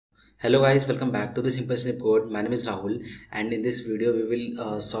Hello guys, welcome back to the Simple Snip code. My name is Rahul, and in this video we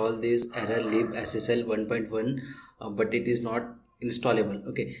will solve this error libssl1.1, but it is not installable.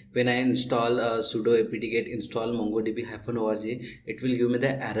 Okay, when I install sudo apt-get install mongodb-org, it will give me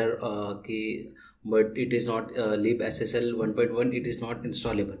the error key, but it is not libssl1.1. It is not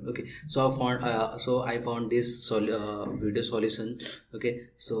installable. Okay, so I found this video solution. Okay,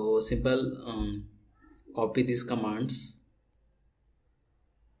 so simple, copy these commands.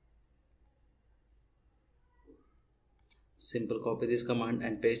 Simple copy this command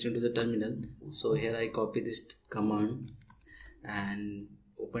and paste into the terminal. So here I copy this command and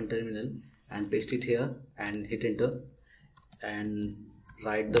open terminal and paste it here and hit enter and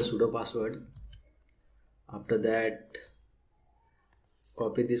write the sudo password. After that,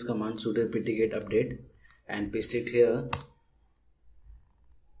 copy this command sudo apt-get update and paste it here.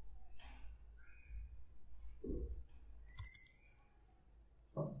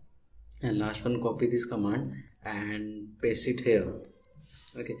 And last one, copy this command and paste it here.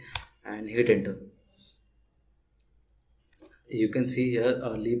 Okay, and hit enter. You can see here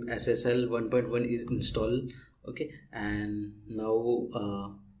libssl1.1 is installed. Okay, and now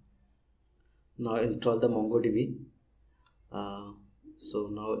install the MongoDB. So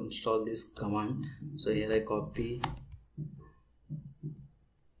now install this command. So here I copy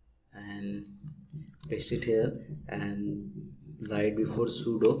and paste it here and write before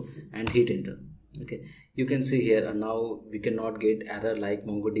sudo and hit enter. Okay, you can see here now we cannot get error like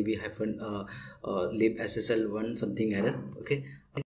mongodb libssl1 something error. Okay,